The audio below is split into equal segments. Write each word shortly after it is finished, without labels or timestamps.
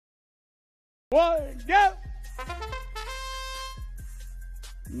One, go!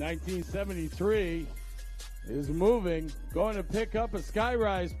 1973 is moving, going to pick up a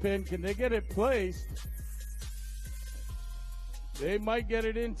Skyrise pin. Can they get it placed? They might get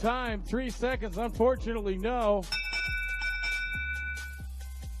it in time. 3 seconds, unfortunately, no.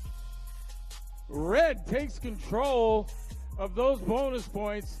 Red takes control of those bonus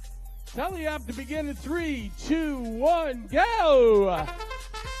points. Tally up to begin in 3, 2, 1, go!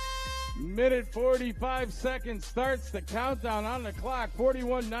 Minute 45 seconds starts the countdown on the clock.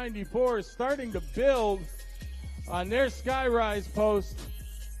 41.94 is starting to build on their Skyrise post.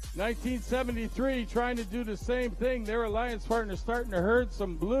 1973 trying to do the same thing. Their alliance partner starting to herd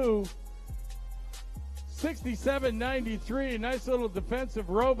some blue. 67.93, nice little defensive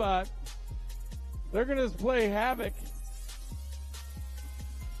robot. They're going to play havoc.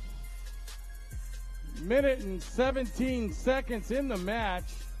 Minute and 17 seconds in the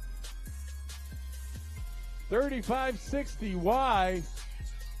match. 3560Y is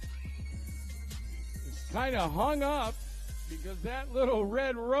kind of hung up because that little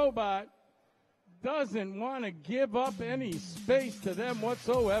red robot doesn't want to give up any space to them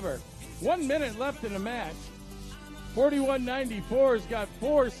whatsoever. 1 minute left in the match. 41.94's got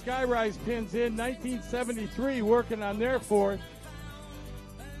 4 Skyrise pins in. 1973 working on their 4th.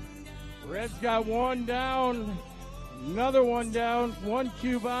 Red's got 1 down, another 1 down, 1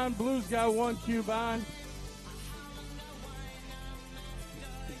 cube on. Blue's got 1 cube on.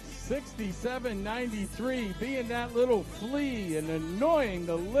 67.93 being that little flea and annoying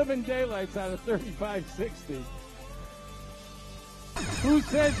the living daylights out of 3560. Who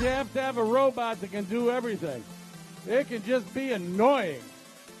says you have to have a robot that can do everything? It can just be annoying.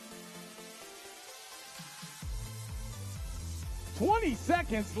 20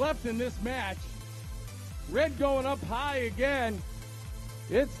 seconds left in this match. Red going up high again.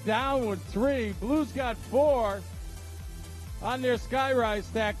 It's down with 3. Blue's got 4 on their Skyrise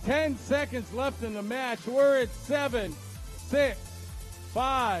stack. 10 seconds left in the match. We're at 7, 6,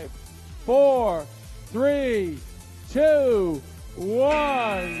 5, 4, 3, 2,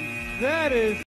 1. That is